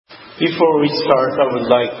Before we start, I would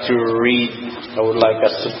like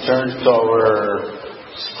us to turn to our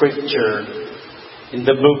scripture in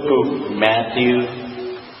the book of Matthew,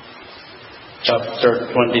 chapter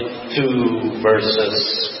 22, verses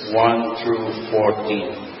 1 through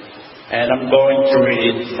 14. And I'm going to read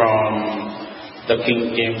it from the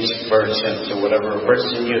King James Version. So whatever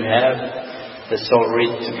version you have, let's all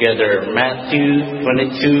read together. Matthew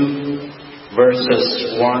 22,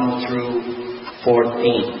 verses 1 through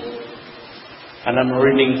 14. And I'm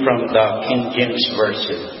reading from the King James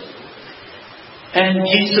Version. And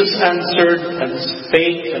Jesus answered and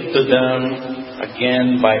spake unto them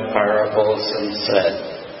again by parables, and said,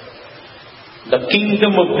 The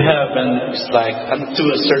kingdom of heaven is like unto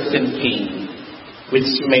a certain king, which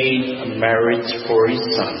made a marriage for his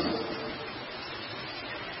son,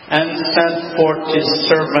 and sent forth his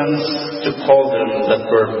servants to call them that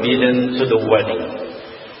were bidden to the wedding,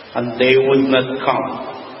 and they would not come.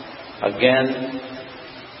 Again,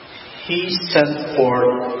 he sent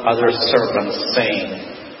forth other servants, saying,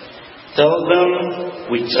 Tell them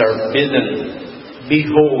which are bidden,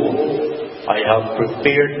 Behold, I have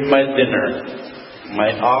prepared my dinner. My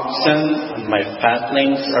oxen and my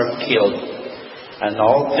fatlings are killed, and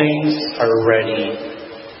all things are ready.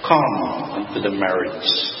 Come unto the marriage.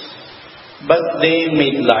 But they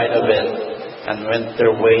made light of it, and went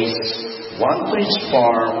their ways, one to his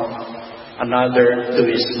farm, another to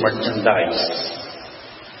his merchandise.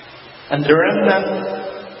 And the remnant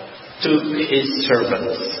took his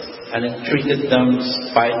servants, and entreated them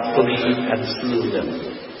spitefully, and slew them.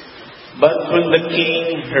 But when the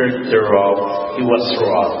king heard thereof, he was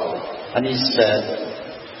wroth, and he sent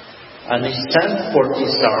forth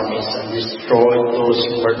his armies, and destroyed those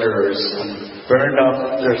murderers, and burned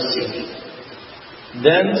up their city.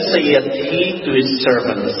 Then saith he to his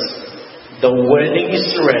servants, The wedding is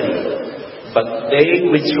ready, but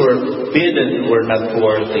they which were bidden were not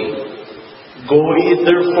worthy. Go ye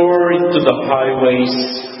therefore into the highways,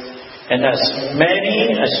 and as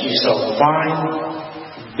many as ye shall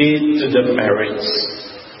find, bid to the marriage.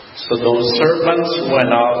 So those servants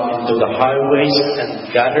went out into the highways,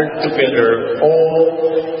 and gathered together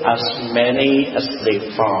all as many as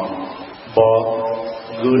they found,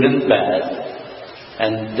 both good and bad.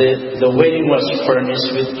 And the wedding was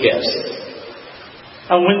furnished with guests.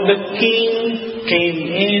 And when the king came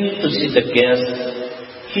in to see the guests,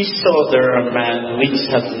 he saw there a man which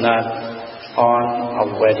had not on a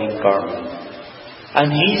wedding garment.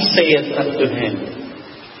 And he saith unto him,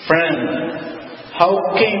 Friend, how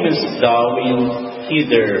camest thou in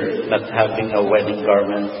hither not having a wedding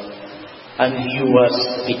garment? And he was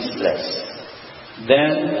speechless.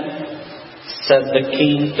 Then said the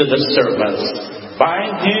king to the servants,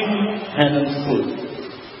 Bind him hand and foot,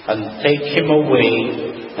 and take him away,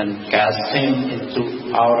 and cast him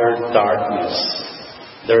into outer darkness.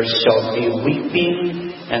 There shall be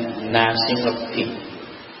weeping and gnashing of teeth.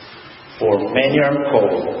 For many are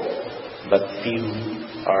called, but few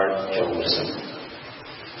are chosen.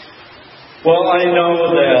 Well, I know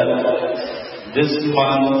that this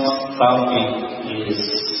month's topic is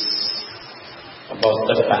about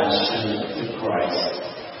the passion to Christ.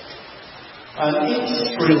 And it's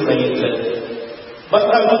related. But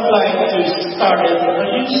I would like to start it.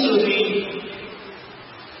 Usually,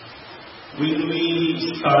 when we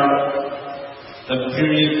start the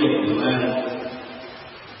period of Lent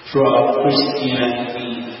throughout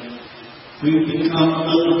Christianity, we become a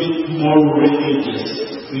little bit more religious.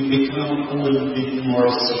 We become a little bit more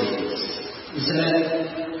serious. Isn't it?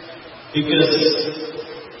 Because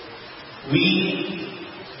we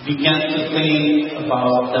began to think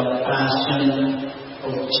about the passion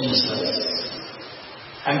of Jesus.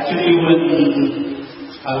 Actually, when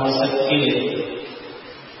I was a kid,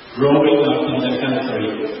 growing up in the country,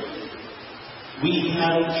 we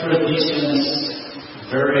had traditions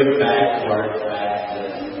very backward back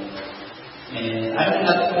then. And I'm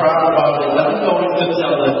not proud about it. I'm going to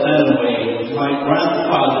tell it anyway. My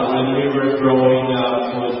grandfather, when we were growing up,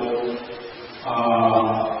 would,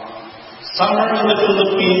 summer in the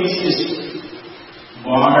Philippines is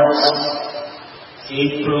March,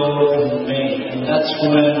 April, and May. And that's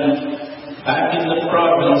when, back in the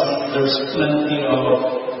province, there's plenty of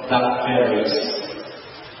blackberries.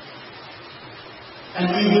 And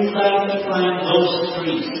we would like to climb those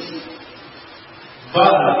trees.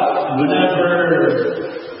 But whenever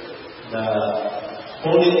the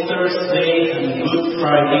Holy Thursday and Good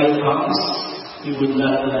Friday comes, he would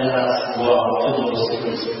not let us go out to those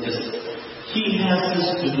trees, because he has this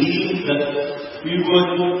belief that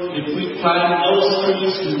if we climb those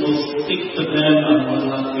trees, we will stick to them and will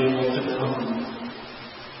not be able to come.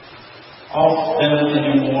 of them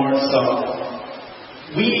anymore, so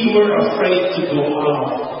we were afraid to go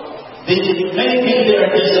out. Maybe they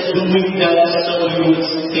are just doing that so you would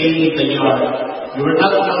stay in the yard. You were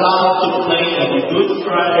not allowed to play on Good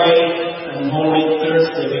Friday and Holy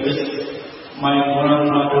Thursday because my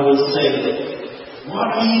grandmother would say, "What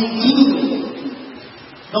are you doing?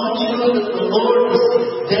 Don't you know that the Lord is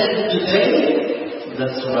dead today?"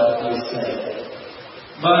 That's what we say.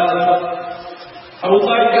 But I would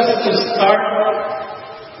like us to start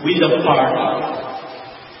with a party.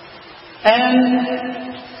 And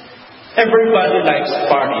everybody likes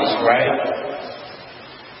parties, right?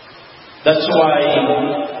 That's why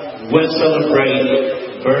we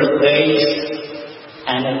celebrate birthdays,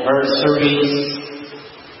 anniversaries.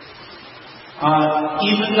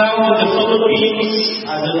 Even now in the Philippines,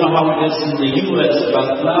 I don't know how it is in the U.S., but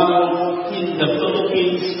now in the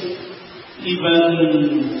Philippines, even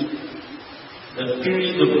the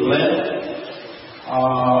period of Lent,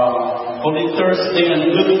 Holy Thursday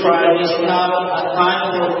and Good Friday is not a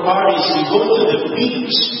time for parties. You go to the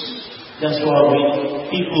beach. That's what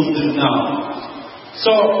people do now.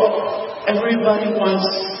 So everybody wants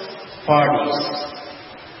parties.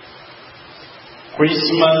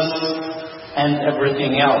 Christmas and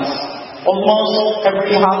everything else. Almost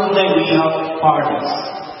every holiday we have parties.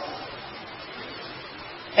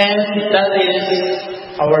 And that is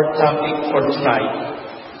our topic for tonight.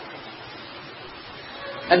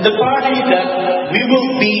 And the party that we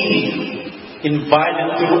will be invited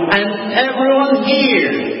to, and everyone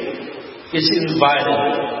here is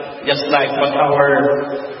invited. Just like what our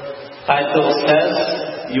title says,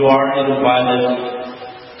 you are invited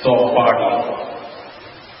to a party.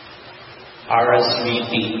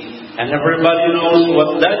 RSVP. And everybody knows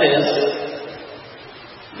what that is.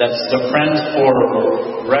 That's the French for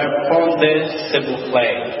Répondez s'il vous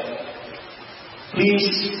plaît. Please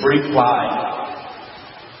reply.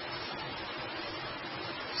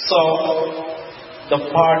 So, the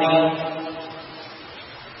party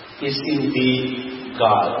is indeed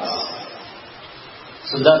God's.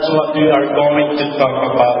 So that's what we are going to talk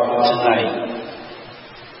about tonight.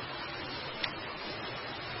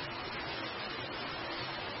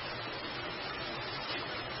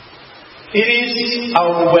 It is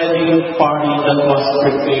our wedding party that was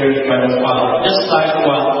prepared by the Father. Just like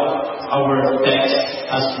what our text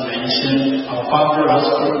has mentioned, our Father has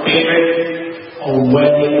prepared a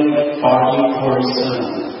wedding party for His Son.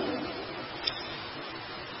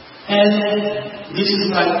 And this is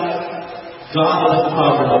like God the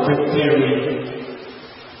Father preparing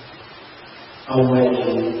a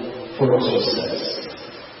wedding for Jesus.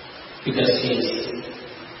 Because He is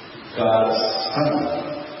God's Son.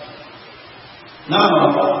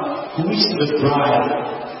 Now, who is the bride?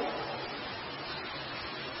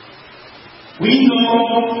 We know,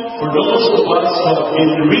 for those of us who have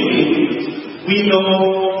been reading, we know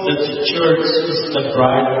that the church is the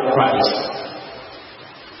bride of Christ.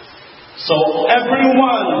 So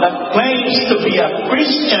everyone that claims to be a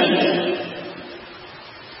Christian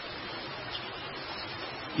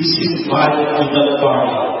is invited to the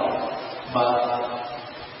party. But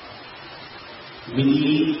we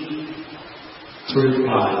need to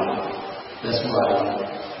reply. That's why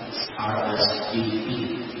it's RSVP.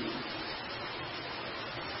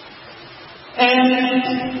 And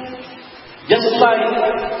just like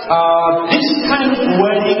this kind of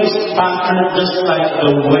wedding is patterned just like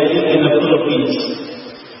the wedding in the Philippines.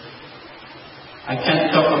 I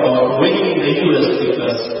can't talk about wedding in the U.S.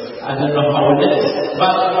 because I don't know how it is.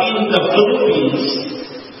 But in the Philippines,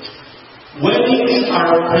 weddings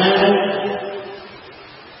are planned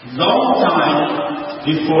long time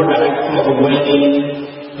before the actual wedding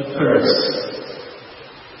occurs.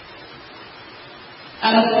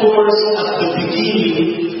 And of course, at the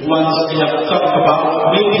beginning, once we have talked about,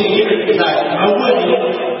 maybe here like a wedding,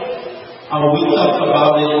 we talk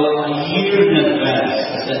about it a year in advance.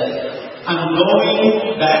 I said, I'm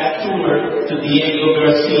going back to work to Diego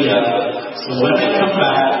Garcia, so when I come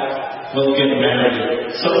back, we'll get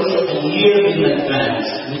married. So it's a year in advance.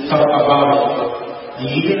 We talk about it a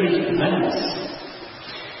year in advance.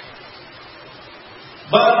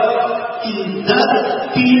 But in that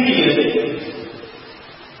period,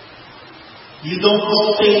 you don't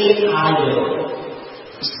stay idle,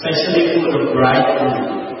 especially for the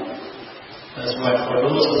bridegroom. That's why for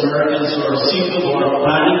those Americans who are single or are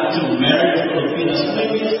planning to marry Filipinos,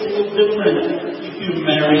 maybe it's a little different if you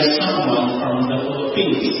marry someone from the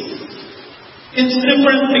Philippines. It's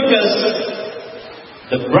different because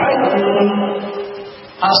the bridegroom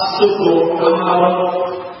has to go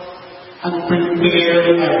out and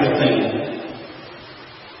prepare everything.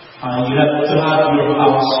 You have to have your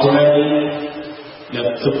house ready. You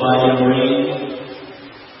have to buy a ring.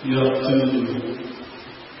 You have to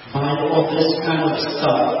buy all this kind of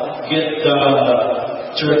stuff. Get the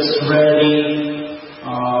church ready,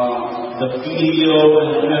 the video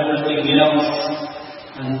and everything else.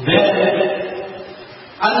 And then,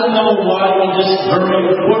 I don't know why it is very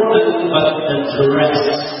important, but the dress.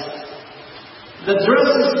 The dress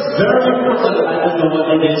is very important. I don't know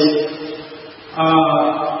what it is.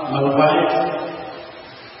 My wife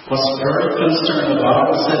was very concerned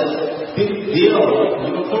about it. I said, big deal.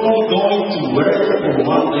 You're only going to wear it for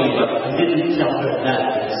one day, but I didn't tell her that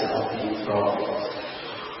because I'll be in trouble.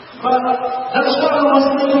 But that's what I was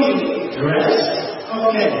thinking. Dress,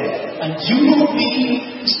 okay. And you will be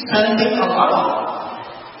spending a lot.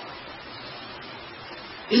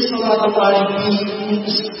 It's a lot of money being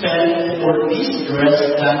spent for this dress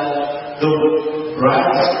that the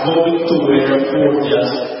bride is going to wear for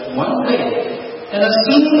just one day. And as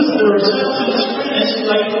soon as the reception is finished,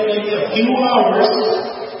 like maybe a few hours,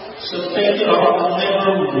 she'll take it off and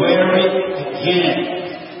never wear it again.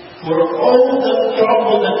 For all the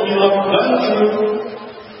trouble that you have gone through,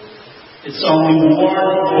 it's only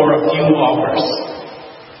worn for a few hours.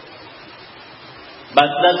 But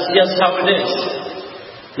that's just how it is.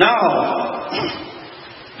 Now,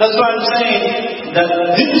 that's why I'm saying that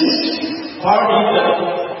this party that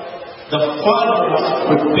the father was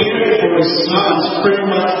prepared for his son is pretty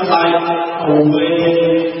much like a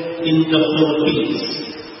wedding in the Philippines.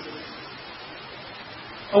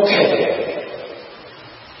 Okay.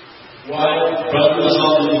 Why, Brother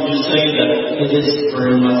Solomon, did you say that it is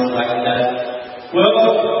very much like that? Well,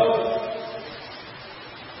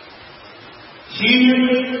 here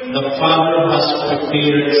the father has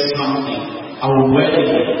prepared something, a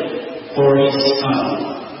wedding for his son.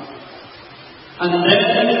 And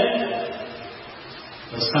then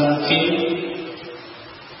the son came,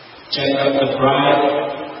 checked out the bride,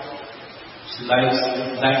 she likes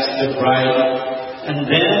the bride, and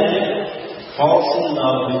then falls in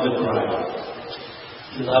love with the bride.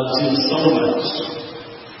 He loves him so much.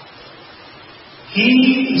 He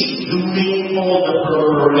is doing all the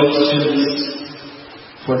preparations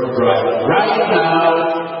for the bride. Right now,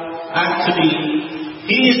 actually,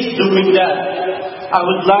 he is doing that. I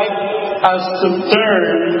would like us to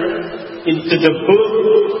turn into the book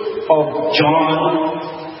of John.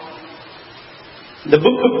 The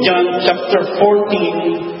book of John, chapter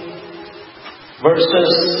 14,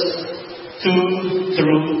 verses 2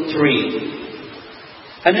 through 3.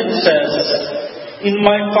 And it says, "In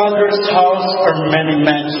my Father's house are many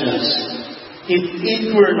mansions. If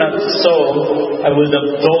it were not so, I would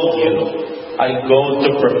have told you, I go to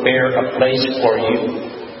prepare a place for you.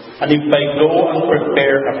 And if I go and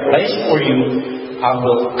prepare a place for you, I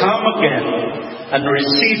will come again and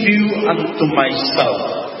receive you unto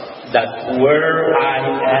myself, that where I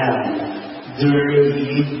am, there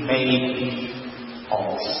ye may be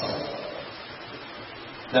also."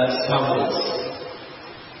 That's how it is.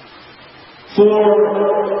 For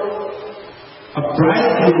a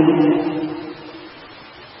bridegroom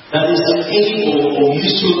that is able,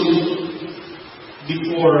 usually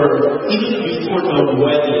even before the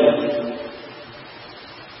wedding,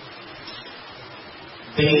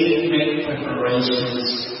 they make preparations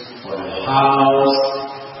for the house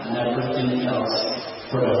and everything else,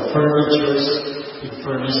 for the furniture to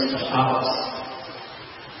furnish the house.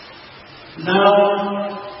 Now,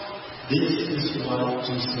 this is what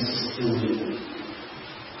Jesus is doing.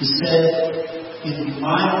 He said, "In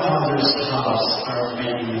my Father's house are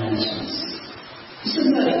many mansions."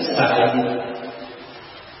 Isn't that exciting?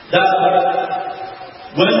 That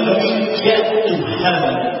when we get to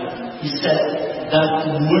heaven, he said, that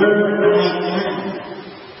where I am,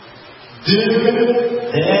 there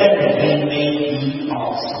they may be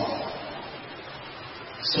also.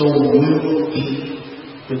 So we will be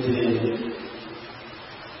with him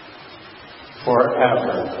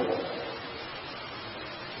forever.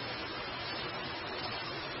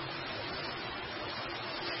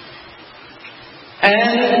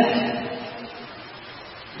 And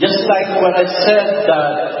just like what I said,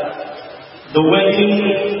 that the wedding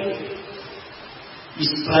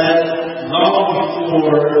is planned long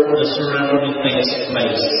before the ceremony takes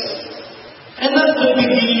place. And at the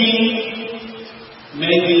beginning,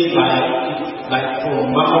 maybe like for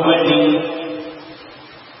my wedding,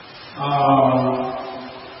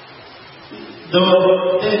 the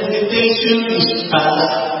invitation is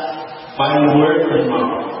passed by word of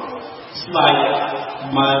mouth. It's like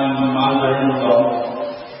my mother-in-law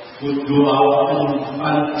would go out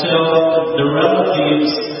and tell the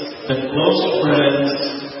relatives, the close friends,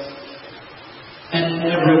 and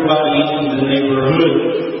everyone everybody in the neighborhood,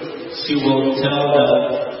 she will tell that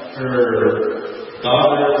her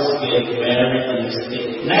daughters get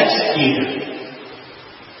married next year.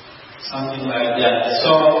 Something like that.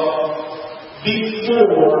 So,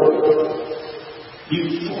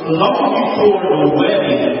 long before the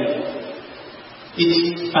wedding,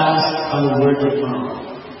 it's passed by word of mouth.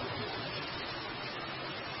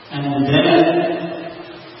 And then,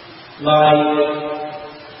 like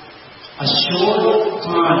a short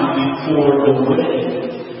time before the wedding,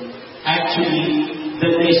 actually,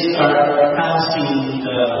 then they start passing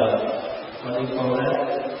the, what do you call that?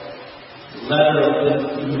 Letter, the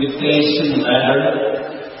invitation letter,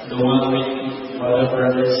 the one with whatever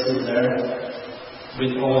is in there,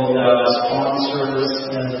 with all the sponsors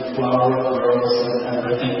and flower girls and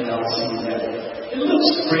everything else in there. It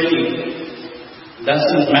looks pretty.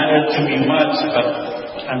 Doesn't matter to me much, but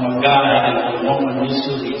I'm a guy and the woman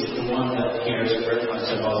usually is the one that cares very much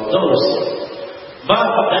about those. But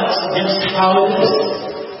that's just how it is.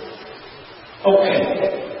 Okay.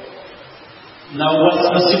 Now what's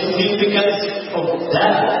the significance of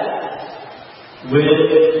that with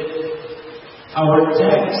our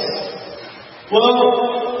text? Well,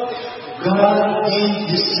 God did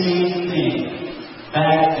the same thing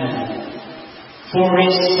back then. For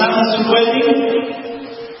his son's wedding,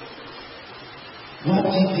 what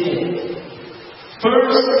he did.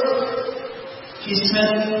 First, he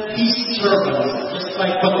sent his servants, just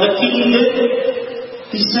like what the king did.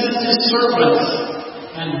 He sent his servants.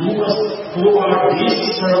 And who are these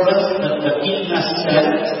servants that the king has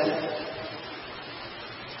sent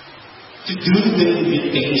to do the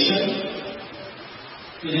invitation?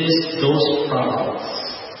 It is those prophets.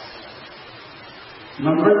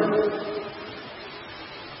 Remember?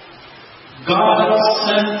 God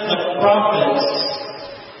sent the prophets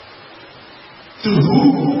to who?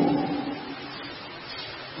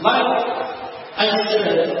 Like I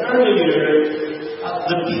said earlier, at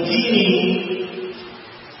the beginning,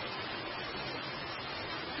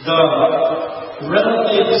 the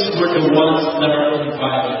relatives were the ones that are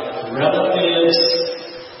invited. Relatives,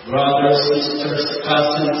 brothers, sisters,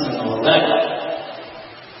 cousins, and all that.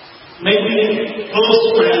 Maybe close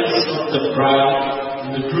friends of the bride and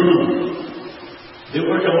the groom. They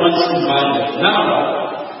were the ones invited. Now,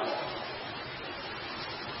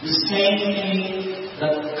 the same thing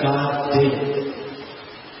that God did.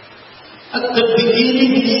 At the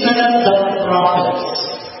beginning, He sent the prophets.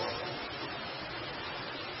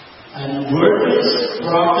 And were these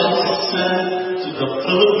prophets sent to the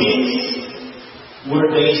Philippines? Were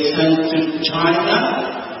they sent to China?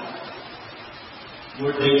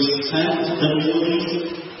 Were they sent to the Middle East?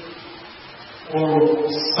 Or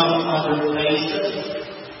some other places?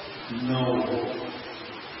 No.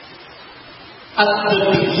 At the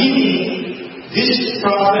beginning, these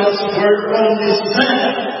prophets were only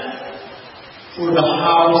sent for the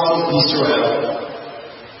house of Israel.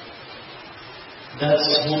 That's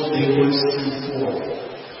what they were sent for.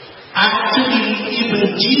 Actually,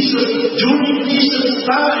 even during Jesus'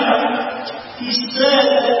 time, he said,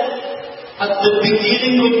 at the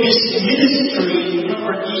beginning of his ministry,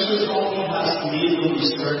 remember Jesus only has lived on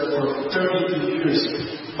this earth for 32 years.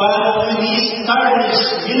 But when he started his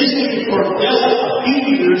ministry for just a few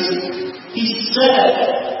years, he said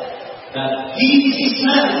that he is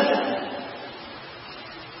sent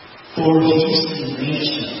for his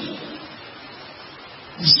nation,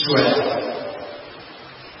 Israel.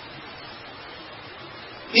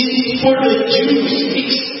 It's for the Jews,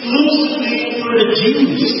 exclusively for the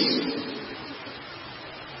Jews.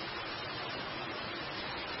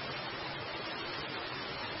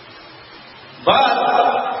 But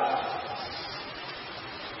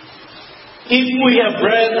if we have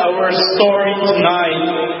read our story tonight,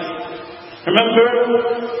 remember,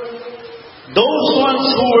 those ones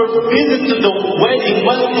who were visited to the wedding,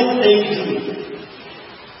 what did they do?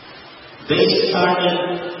 They started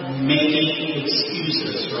making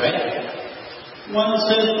excuses, right? One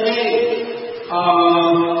said, hey,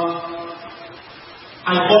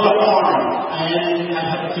 I bought a farm and I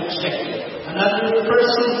have to check it. Another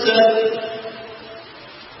person said,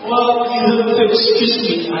 well, you have to excuse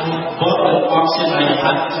me, I have bought an ox and I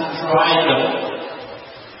have to try them.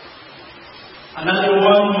 Another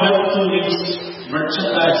one went to his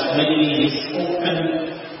merchandise, maybe he's opened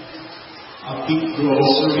a big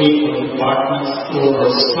grocery or department store or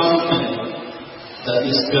something that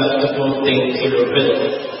he's got to go take care of it.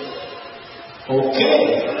 Okay.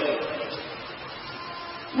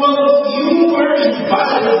 Well, you were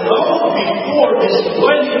invited long before this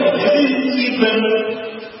wedding. You didn't even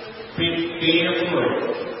prepare for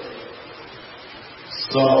it.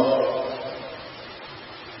 So,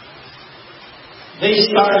 they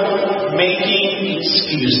started making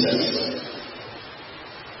excuses.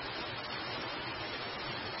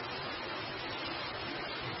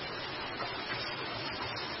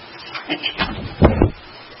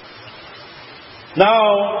 Now,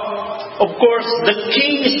 of course, the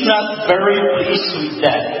king is not very pleased with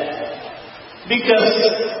that. Because,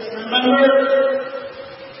 remember,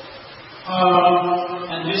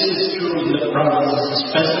 and this is true in the provinces,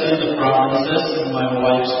 especially in the provinces, in my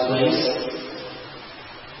wife's place.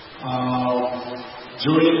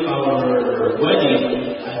 During our wedding,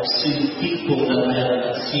 I've seen people that I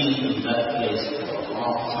haven't seen in that place for a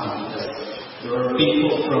long time. There were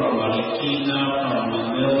people from Marikina, from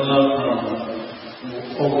Manila, from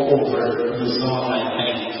all over Luzon, I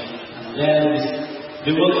think. And then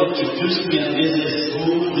they will introduce me, and this is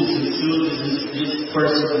who, this is who, this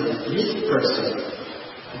person, this person.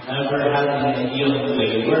 I never had any idea who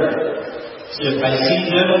they were. So if I see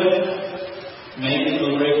them, maybe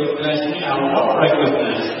they'll recognize me, I will not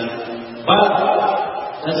recognize them. But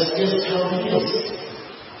that's just how it is.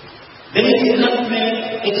 They did not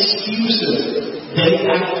make excuses. They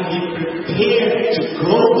actually prepared to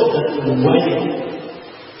go to the wedding.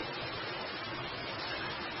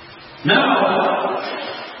 Now,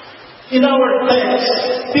 in our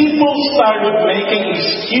text, people started making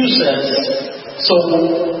excuses. So,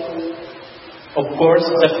 of course,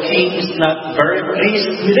 the king is not very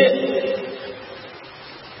pleased with it.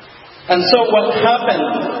 And so what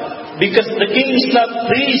happened? Because the king is not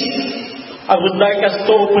pleased, I would like us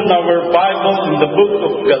to open our Bible in the book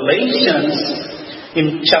of Galatians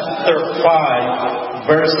in chapter 5,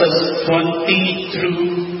 verses 20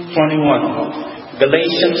 through 21.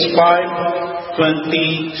 Galatians 5,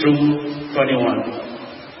 20 through 21.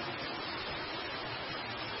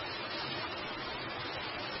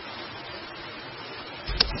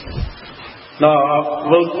 Now,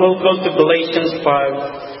 we'll go to Galatians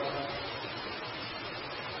 5.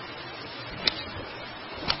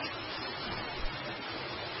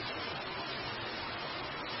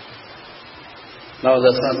 No,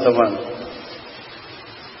 that's not the one.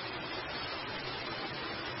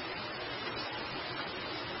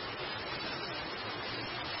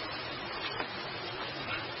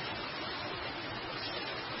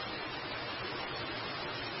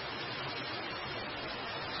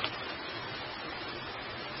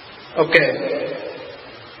 Okay.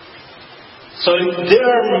 So they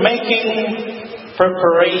are making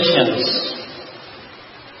preparations.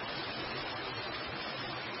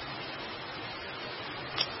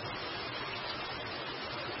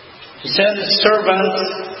 He sent his servants,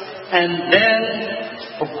 and then,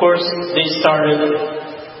 of course, they started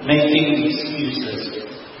making excuses.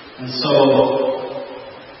 And so,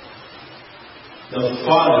 the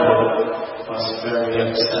father was very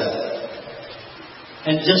upset.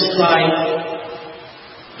 And just like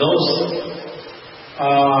those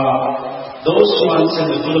ones in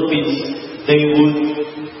the Philippines, they would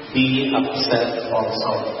be upset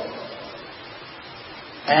also.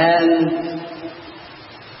 And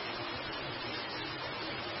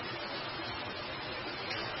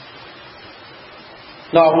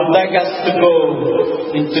now, I would like us to go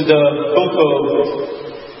into the book of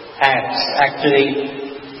Acts. Actually,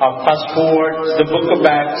 fast forward to the book of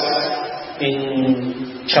Acts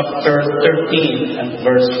in chapter 13 and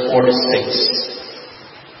verse 46.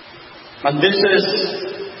 And this is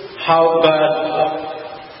how God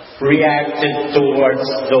reacted towards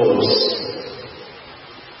those.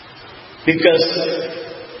 Because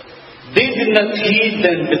they did not heed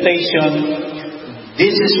the invitation,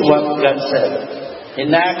 this is what God said.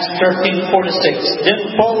 In Acts 13:46,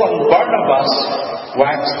 then Paul and Barnabas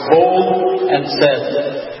waxed bold and said,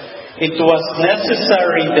 it was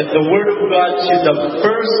necessary that the word of God should have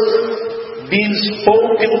first been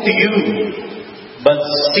spoken to you, but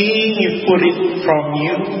seeing you put it from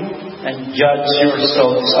you and judge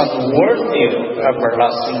yourselves unworthy of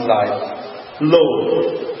everlasting life, lo,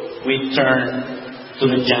 we turn to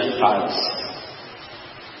the Gentiles.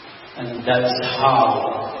 And that's how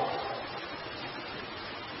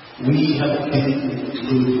we have been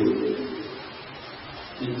included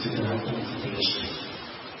into that invitation.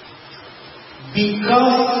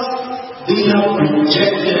 Because they have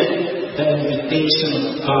rejected the invitation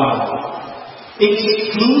of God,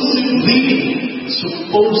 exclusively,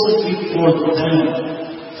 supposedly for them,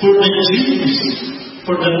 for the Jews,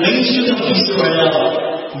 for the nation of Israel.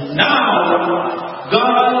 Now,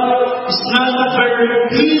 God is not very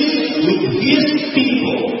pleased with His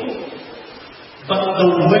people. But the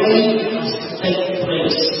way it has to take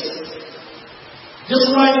place. Just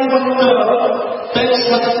like what the text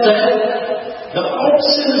has said, the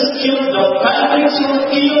oxen is killed, the families were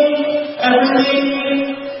killed,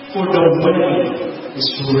 Everything for the wedding is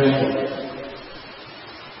ready.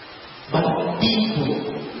 But his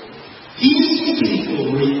people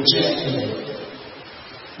rejected it.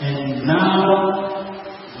 And now,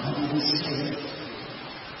 what is it?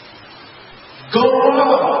 Go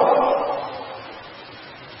out!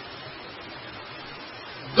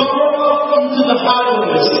 Go out into the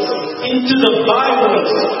highways, into the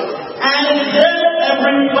byways, and let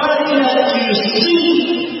everybody that you see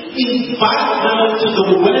invite them to the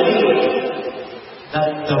wedding,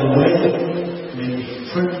 that the wedding may be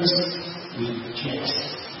furnished with guests.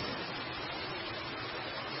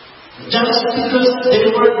 Just because they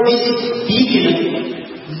were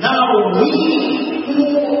disobedient, now we who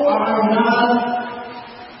are not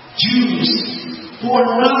Jews, who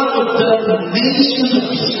are not of the nation of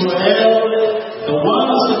Israel, the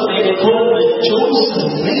ones that they call the chosen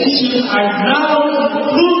nation, are now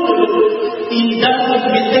included in that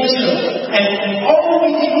invitation. And all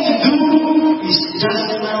we need to do is just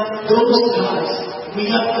like those guys. We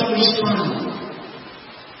have to respond.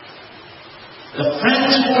 The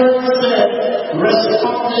French word said,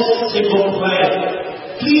 "Respondez s'il vous plaît."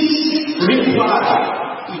 Please reply.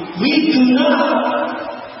 If we do not,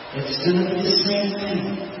 it's going to be the same thing.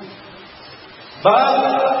 But,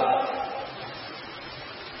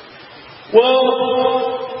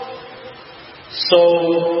 so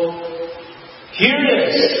here it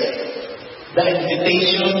is. The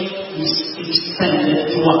invitation is extended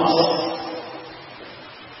to us.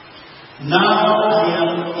 Now I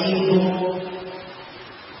am able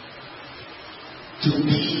to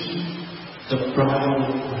be the bride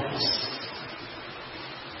of Christ.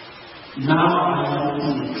 Now I am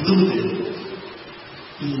included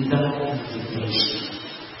in that invitation.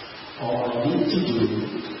 All I need to do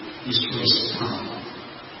is respond.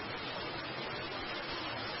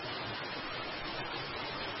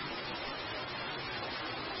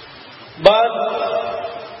 But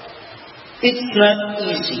it's not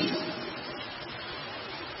easy.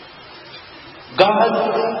 God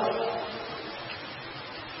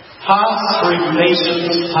has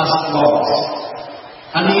regulations, has laws,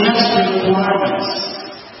 and He has requirements.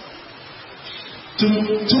 To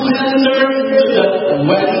enter into the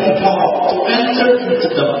wedding hall, to enter into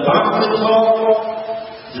the banquet hall,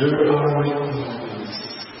 there are requirements.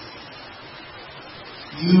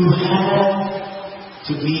 You have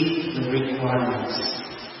to meet the requirements.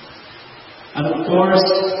 And of course,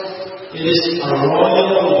 it is a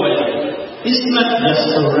royal wedding. It's not just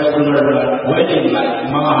a regular wedding like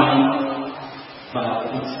mine, but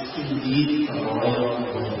it's indeed a royal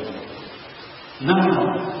wedding. Now,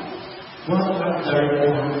 what are the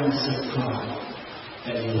requirements of God?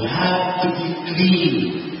 That you have to be clean.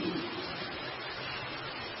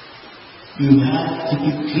 You have to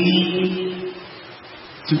be clean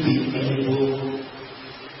to be able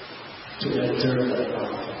to enter the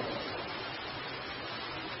bride.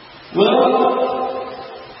 Well,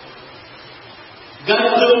 God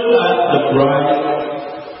looked at the bride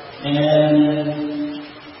and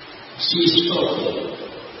she spoke.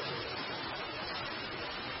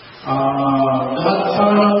 God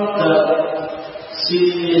found out that she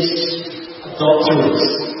is adulterous.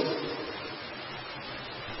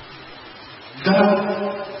 God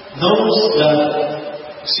knows that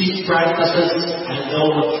she practices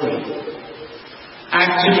idolatry.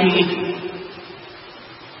 Actually,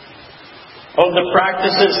 all the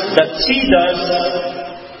practices that she does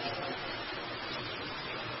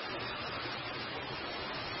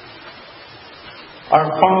are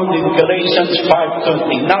found in Galatians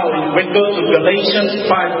 5:20. Now, if we go to Galatians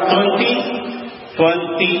 5:20,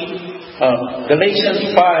 Galatians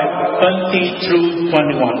 5:20 through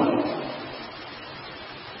 21.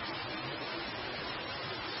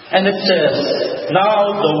 And it says,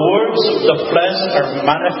 "Now the works of the flesh are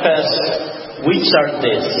manifest, which are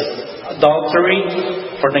this: adultery,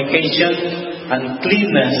 fornication,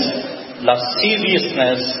 uncleanness,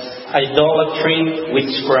 lasciviousness, idolatry,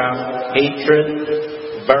 witchcraft, hatred,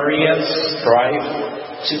 variance, strife,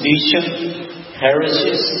 sedition,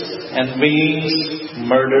 heresies, envyings,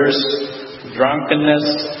 murders, drunkenness,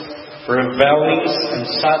 revellings, and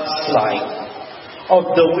such like, of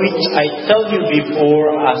the which I tell you before,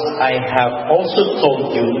 as I have also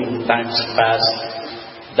told you in times past,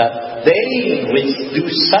 that they which do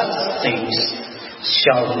such things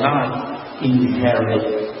shall not inherit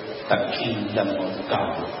the kingdom of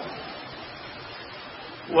God."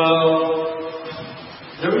 Well,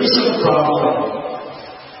 there is a problem.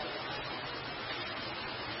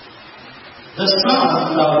 The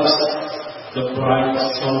Son loves the bride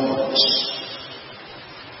so much,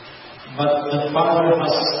 but the Father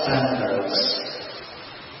has standards.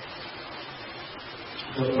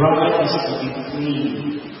 The bride is to be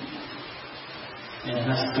clean and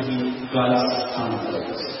has to be God's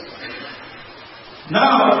standards.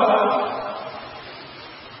 Now,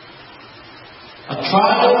 a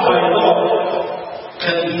trial by law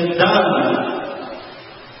can be done,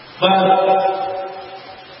 but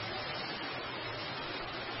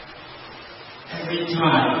every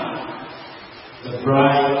time the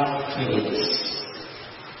bride fades,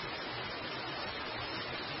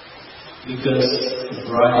 because the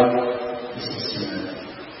bride is a sinner.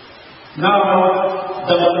 Now,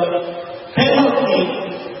 the penalty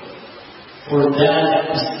for that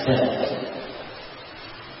is death.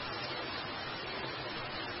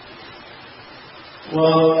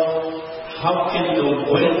 Well, how can the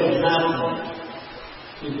wedding happen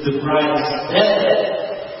if the bride is dead?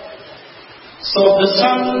 So the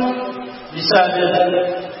son decided,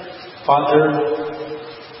 Father,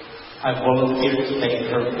 I volunteer to take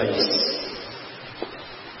her place.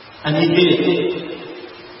 And he did.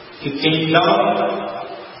 He came down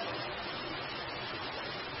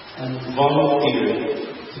and volunteered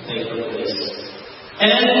to take her place.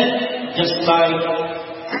 And just like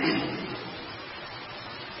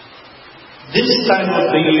this time of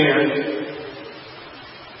the year,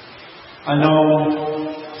 I know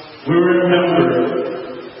we remember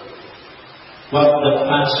what the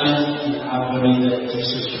passion and agony that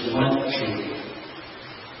Jesus went through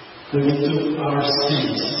when He took our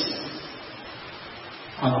sins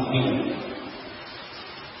on Him.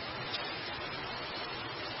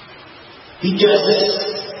 He just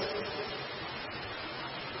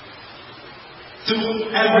took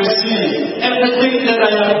every sin, everything that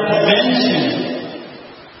I have mentioned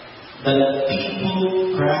that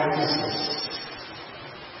people practice.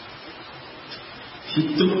 He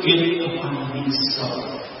took it upon Himself.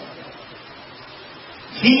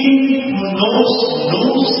 He who knows no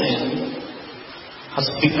sin has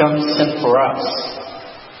become sin for us.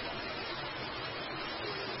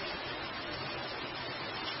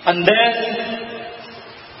 And then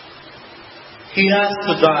He has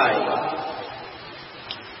to die.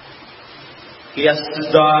 He has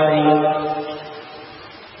to die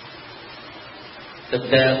the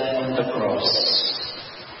death on the cross.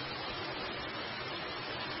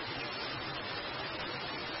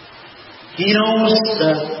 He knows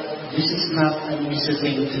that this is not an easy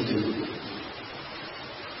thing to do.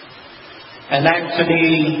 And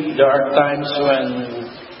actually, there are times when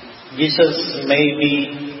Jesus,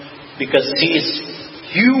 maybe because He is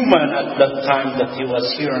human at that time that He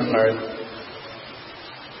was here on earth,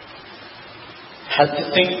 had to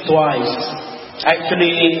think twice.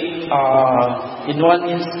 Actually, in one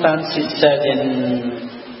instance, it said in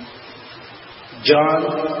John,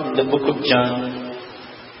 in the book of John,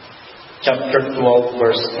 chapter 12,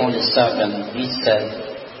 verse 27, He said,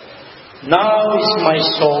 "Now is my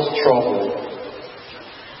soul troubled,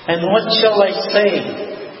 and what shall I say?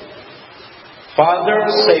 Father,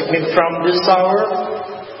 save me from this hour.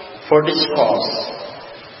 For this cause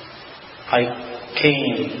I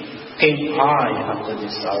came I unto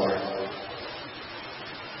this hour."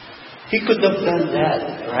 He could have done that,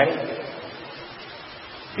 right?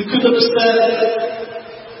 He could have said,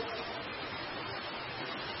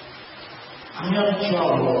 "I am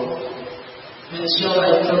troubled, and shall I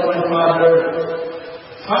tell my Father,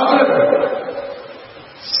 Father,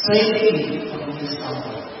 save me from this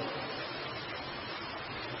hour?"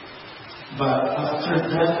 But after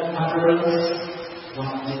that utterance,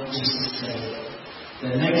 what did Jesus say?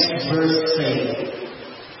 The next verse says,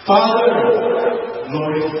 "Father,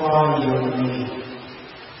 glorify your name."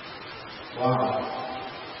 Wow.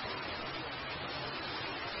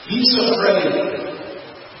 He's afraid.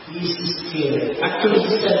 He's scared. Actually,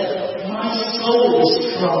 He said, "My soul is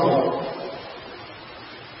troubled."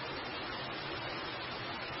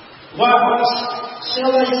 What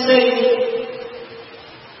shall I say?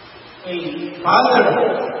 "Hey, Father,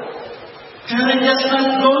 can I just not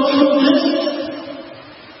go through this?"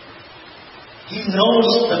 He knows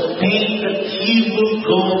the pain that He will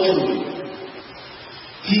go through.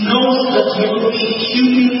 He knows that He will be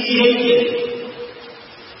humiliated,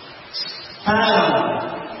 spat,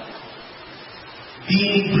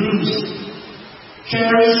 being bruised,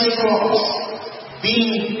 carry cross,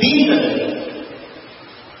 being beaten.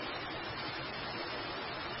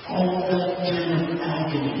 All that kind of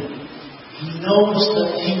agony. He knows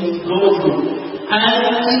that He will go through. And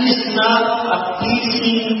it is not a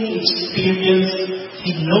pleasing experience.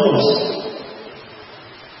 He knows.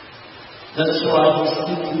 That's why He's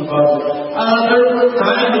thinking about it. Another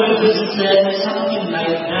time when He said something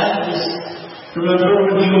like that is, remember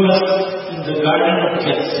when He was in the Garden of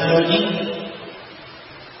Gethsemane?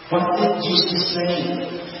 What did Jesus say?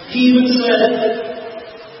 He even said,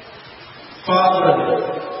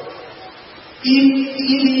 Father, if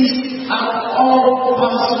it is at all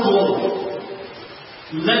possible,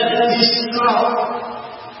 let this cup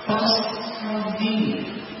pass from me.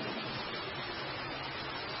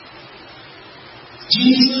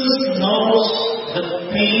 Jesus knows the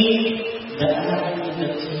pain the agony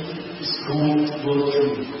that he is going to go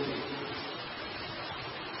through.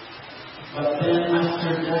 But then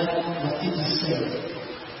after that, what did he say?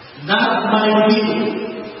 Not my will,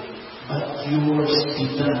 but yours be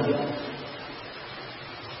done.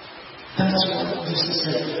 That's what Jesus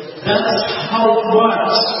said. That's how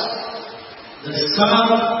much the Son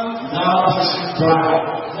loves his bride.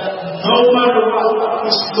 That no matter what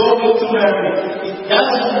he's going to marry, it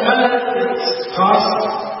doesn't matter if it's cost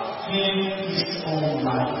him his own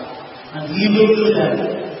life. And he will do that.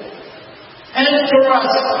 And for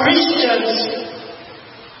us Christians,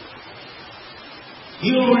 he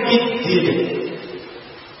already did it.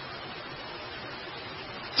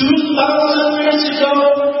 2,000 years ago,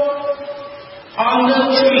 on the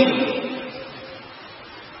tree.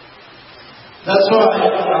 That's why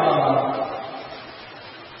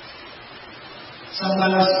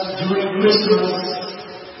sometimes during Christmas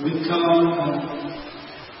we come and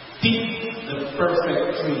pick the perfect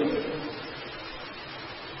tree.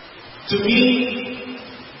 To me,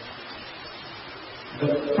 the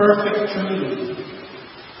perfect tree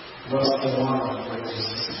was the one where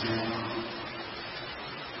Jesus is born.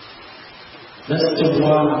 That's the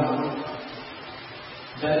one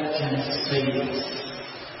that can save us.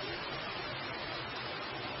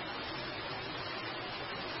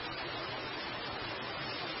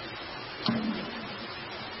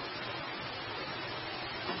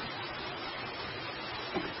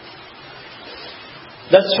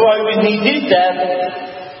 That's why when he did that,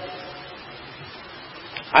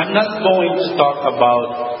 I'm not going to talk about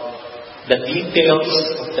the details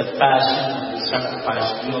of the passion and the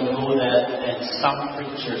sacrifice. We all know that, and some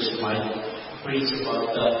preachers might preach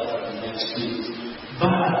about that for the next week.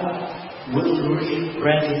 But we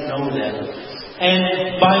already know that.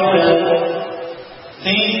 And by the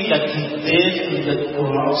thing that he did in the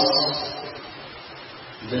cross,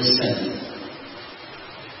 listen.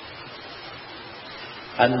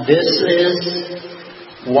 And this is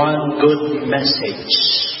one good message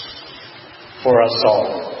for us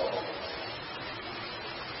all.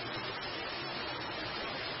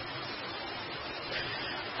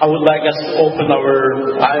 I would like us to open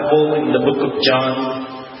our Bible in the book of John,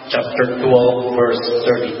 chapter 12, verse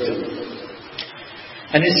 32.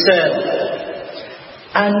 And it said,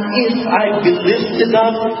 and if I be lifted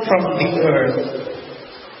up from the earth,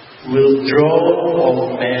 will draw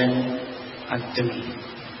all men unto me.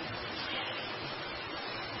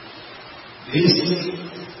 This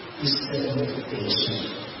is the invitation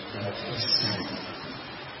that he sent.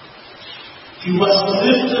 He was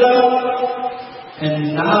lifted up,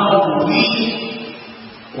 and now we,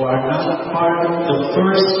 who are not part of the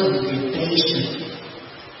first invitation,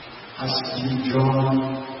 has been drawn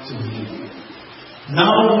to him.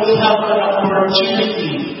 Now we have an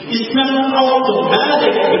opportunity. It's not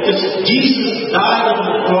automatic because Jesus died on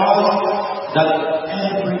the cross that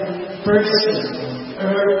every person on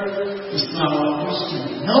earth is now a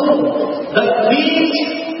Christian. No, that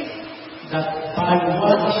means that by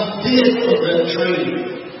what he did on the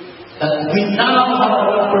tree, that we now have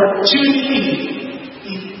an opportunity,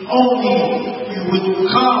 if only we would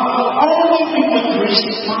come, only we would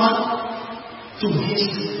respond to his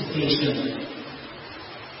invitation.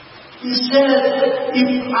 He said, if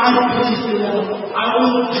I believe them, I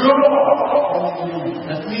will draw all men.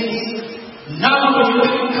 That means now you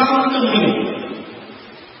will come to me.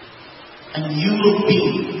 And you will be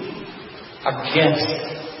a guest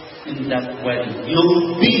in that wedding.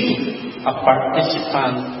 You'll be a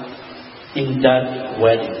participant in that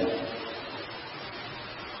wedding.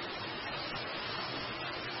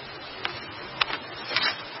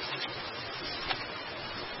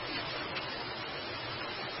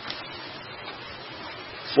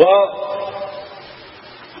 Well,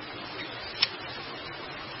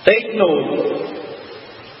 take note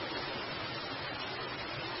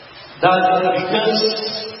that because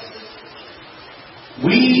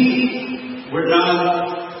we were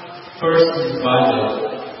not first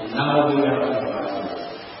invited, now we are invited.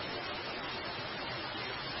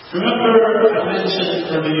 Remember, I mentioned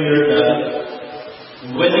earlier that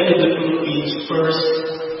wedding in the Philippines,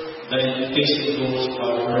 first the invitation goes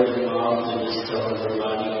by word of mouth and just tell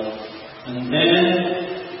everybody. And then,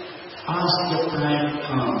 as the time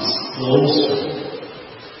comes closer,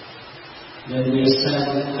 then they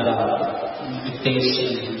send the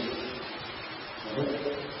invitation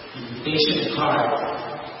card.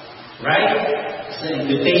 Right? It's an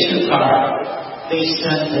invitation card. They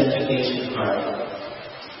send the invitation card.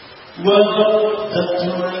 Well, the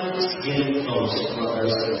time is getting close,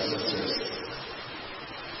 brothers and sisters.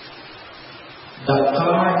 The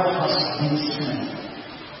card has been sent.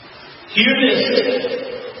 Here it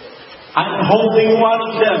is. I'm holding one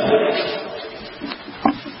of them.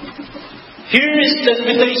 Here is the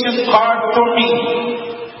invitation card for me.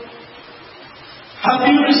 Have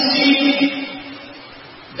you received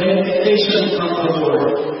the invitation from the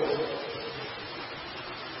Lord?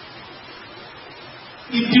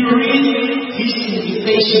 If you read his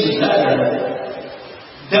invitation letter,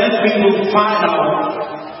 then we will find out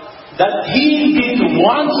that he indeed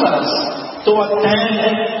wants us to attend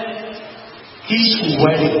his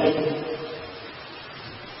wedding.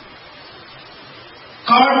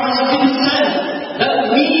 Card has been sent. That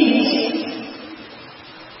means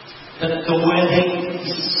that the wedding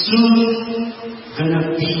is soon gonna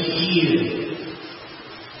be here.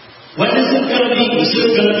 When is it gonna be? Is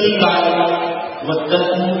it gonna be like what that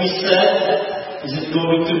movie said? Is it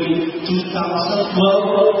going to be 2012?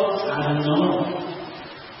 I don't know.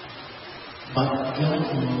 But God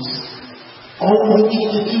knows. All we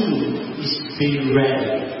need to do is be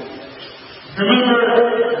ready. Remember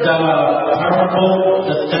the parable,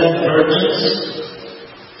 the 10 virgins?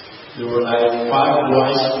 There were like 5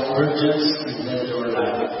 wise virgins, and then there were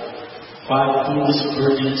like 5 foolish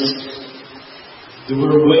virgins. They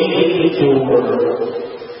were waiting for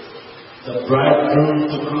the bridegroom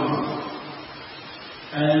to come.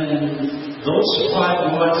 And those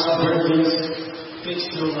 5 wise virgins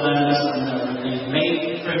fixed their lamps and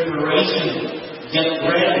made preparation, get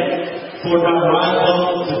ready for the arrival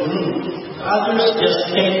of the groom. Others just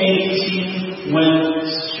take it easy, went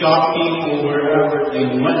shopping or wherever they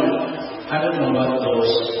went. I don't know what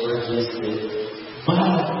those virgins did. But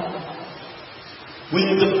when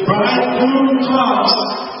the bridegroom comes,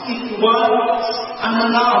 it was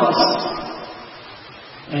unannounced.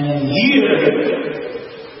 And here,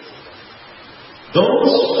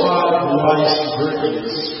 those 5 wise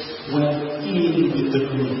virgins went in with the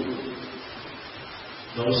groom.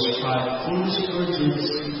 Those 5 foolish virgins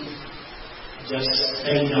just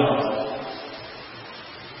stayed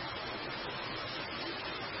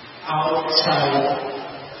outside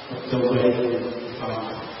of the wedding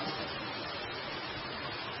fountain.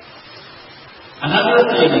 Another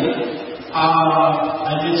thing, I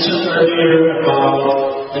mentioned earlier about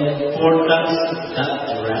the importance of that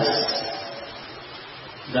dress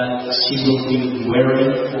that she will be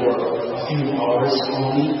wearing for a few hours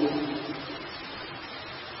only.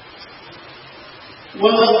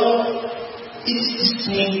 Well, it's the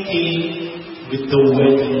same thing with the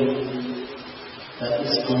wedding that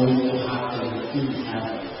is going to happen in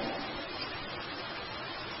heaven.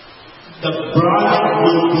 The bride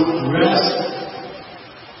will be dressed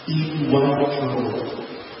in white robe.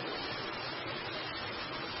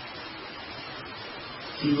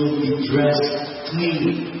 He will be dressed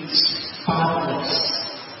clean, spotless.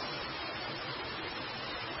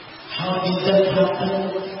 How did that happen?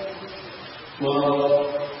 Well,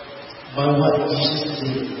 by what Jesus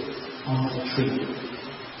did on the tree.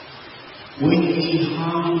 When he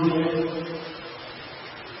hung there,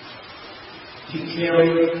 he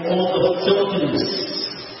carried all the filthiness,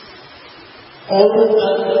 all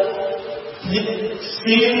the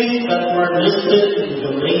sins that were listed in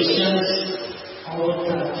Galatians, all of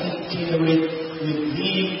that he carried with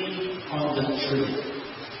him on the tree.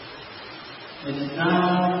 And now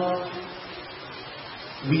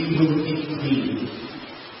we will be clean.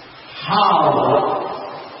 How?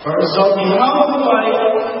 First of all, how do I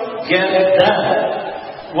get that?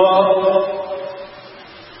 Well,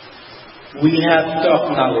 we have to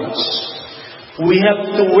acknowledge. We have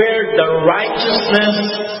to wear the righteousness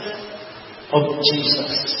of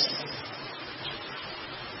Jesus.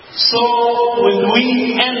 So when we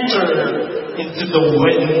enter into the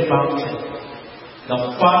wedding fountain, the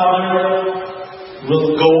Father will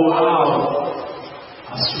go out.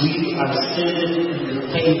 As we are sitting at the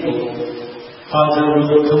table, Father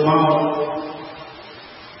will come out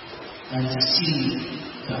and see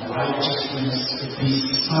the righteousness of His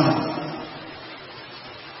Son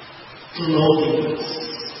clothing us.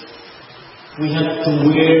 We have to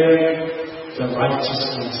wear the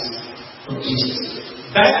righteousness of Jesus.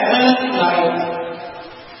 Back then,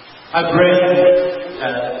 I've read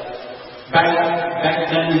back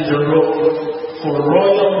then in the road for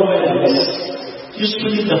royal weddings.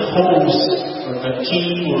 Usually the host or the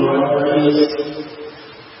king or whoever it is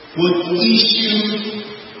would issue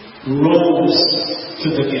robes to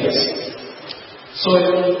the guests. So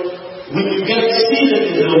when you get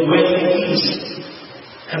seated in the wedding feast,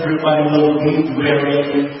 everybody will be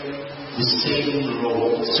wearing the same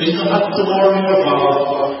robe. So you don't have to worry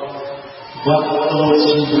about what clothes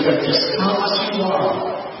you wear. Just come as you are.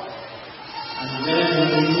 And then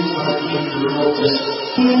when you are in the robe, just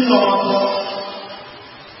put it on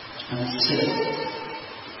and sit.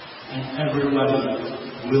 And everybody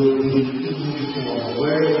will be in uniform,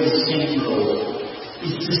 wearing the same robe.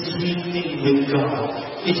 It's the same thing with God.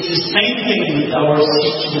 It's the same thing with our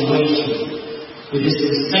situation. It is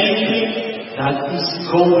the same thing that is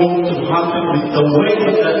going to happen with the way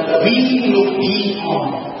that we will be on.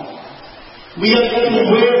 We have to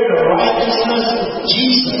wear the righteousness of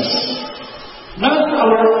Jesus, not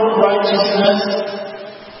our own righteousness.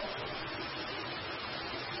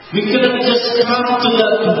 We cannot just come to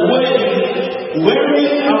that wedding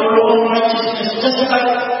wearing our own righteousness, just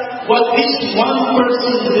like what this one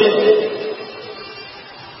person did.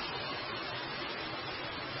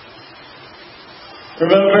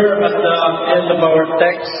 Remember at the end of our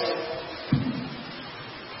text,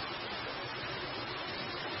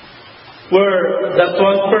 where that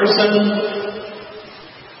one person,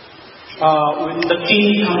 when the king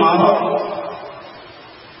came out,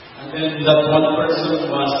 and then that one person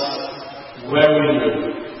was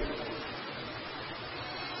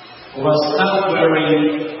not wearing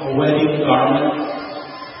a wedding garment.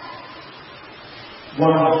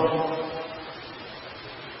 Why?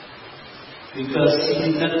 Because he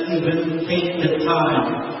did not even take the time.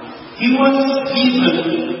 He was given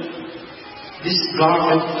this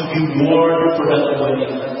garment to be worn for that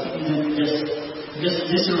wedding, but he didn't just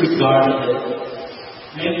disregarded it.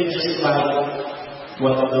 Maybe just like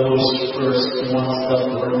what those first ones that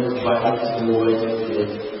were invited to the wedding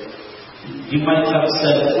did. You might have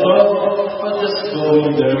said, well, I'll just go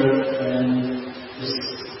in there and just,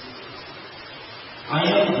 I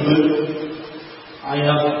am good. I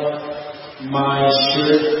have my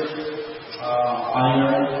shirt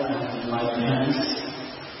ironed and my pants.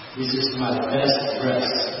 This is my best dress.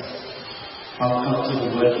 I'll come to the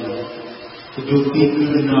wedding. It will be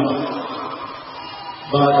good enough.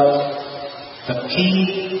 But the king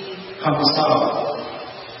comes out,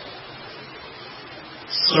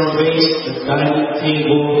 surveys the dining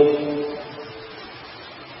table,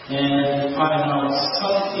 and finds out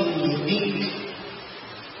something unique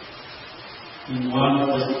in one of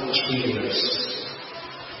the chairs.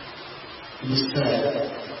 He said,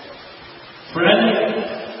 friend,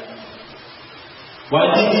 why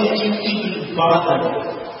didn't you even bother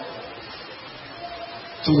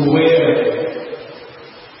to wear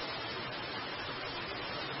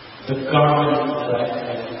the garment that I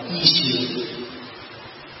had issued?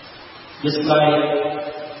 Just like,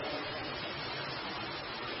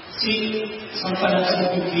 see, sometimes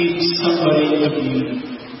you give somebody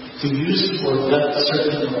to use for that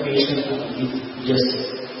certain occasion and you just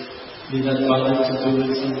did not bother to do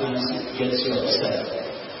it, sometimes it gets you upset.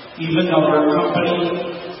 Even our company,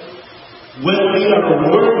 when we are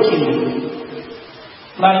working,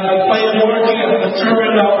 like if I am working at the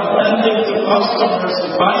terminal attending to customers,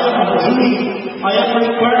 if I am on duty, I am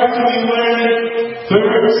required to be wearing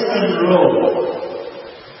birds and robe.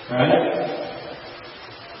 Right?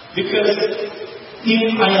 Because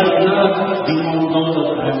if I am not, they won't know that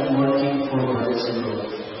I am working for birds and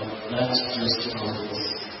robe. That's just how it is.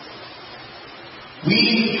 We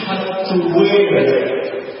have to wear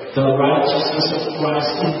the righteousness of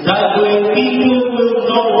Christ. In that way, people will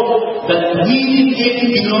know that we indeed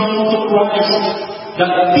belong to Christ.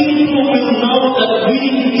 That people will know that we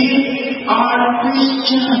indeed are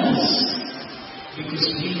Christians. Because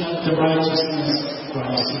we have the righteousness of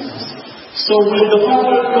Christ in us. So when the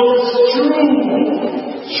Father goes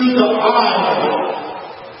through the aisle,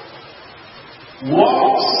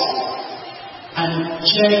 walks and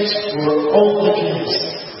checks for all the gifts,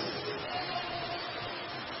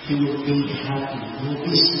 He will be happy. He will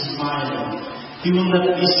be smiling. He will not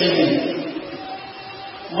be saying,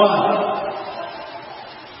 what?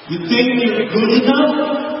 You think you're good enough?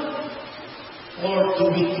 Or do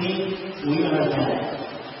we think we are bad?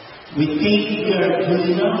 We think we are good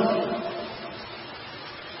enough?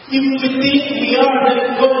 If we think we are, then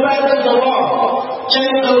go back to the law.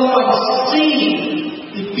 Check the law. See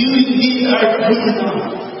if you indeed are good enough.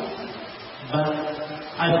 But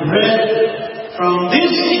I've read from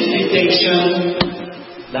this invitation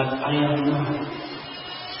that I am not.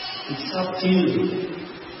 It's up to you.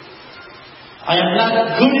 I am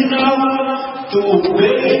not good enough to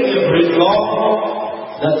obey every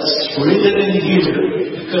law that's written in here,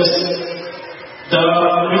 because the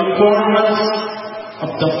requirements of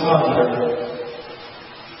the Father,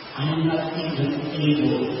 I am not even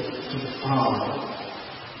able to fall.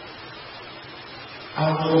 I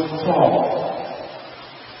will fall.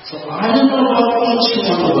 So I don't know about each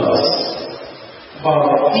one of us,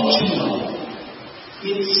 about each one.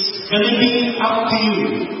 It's going to be up to you.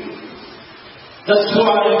 That's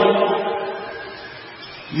why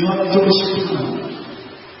you have to respond.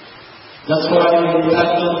 That's why we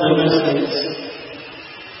titled the message,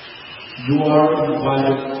 You Are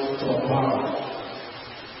Invited to a Party.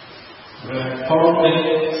 Reforme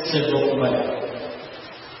civil way.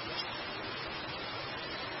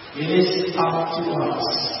 It is up to us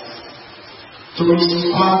to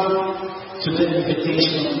respond to the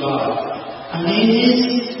invitation of God. And it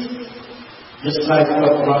is just like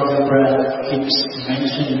what Brother Brad keeps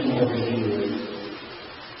mentioning over here.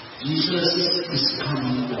 Jesus is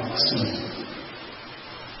coming back soon.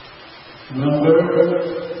 Remember,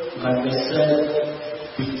 like I said,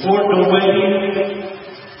 before the wedding,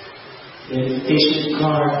 the invitation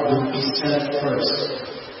card will be sent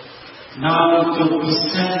first. Now it will be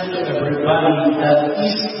sent to everybody that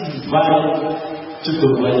is invited to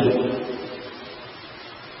the wedding.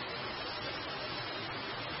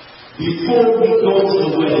 Before we go to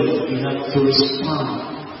the wedding, we have to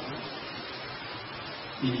respond.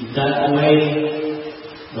 In that way,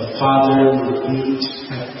 the Father will be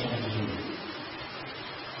expecting you.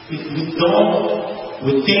 If we don't,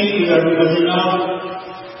 we think we are good enough,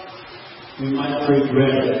 we might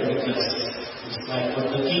regret it because it's like what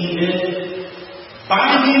the king did.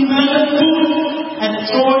 Find him and food and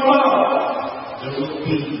throw him out. There will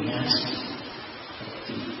be nasty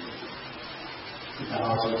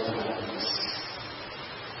without times.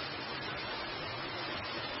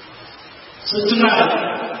 So tonight,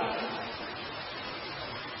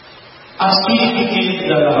 as we begin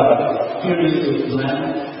the period of Lent,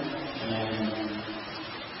 and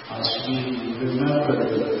as we remember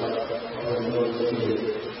what our Lord did,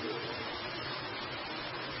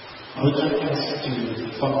 I would like us to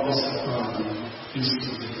focus upon His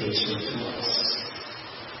invitation to us.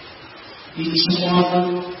 Each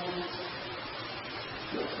one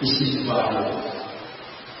is invited.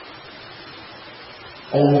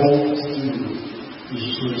 All we do is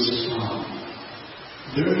to respond.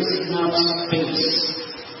 There is enough space,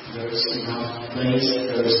 there is enough place,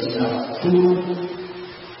 there is enough food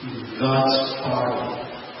in God's party.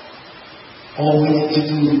 All we have to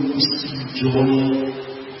do is enjoy it.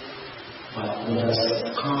 But let us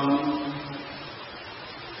come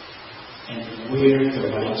and wear the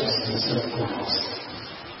righteousness of Christ.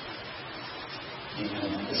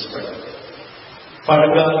 Amen. Let's pray. Father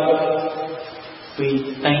God, we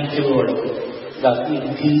thank you, Lord, that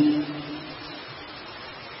indeed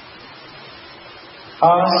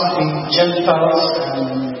us being Gentiles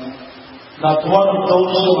and not one of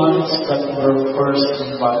those ones that were first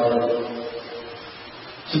invited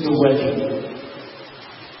to the wedding.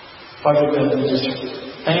 Father God, we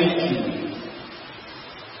just thank you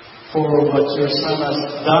for what your Son has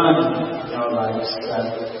done in our lives, that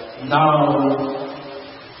now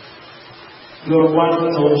you're one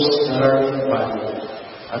of those that are invited.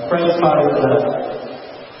 I pray, Father, that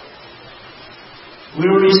we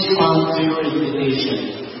respond to your invitation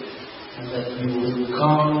and that you will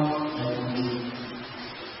come and we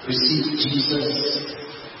receive Jesus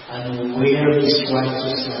and will wear His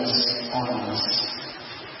righteousness on us.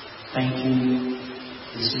 Thank you.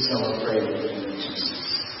 This is our prayer in Jesus.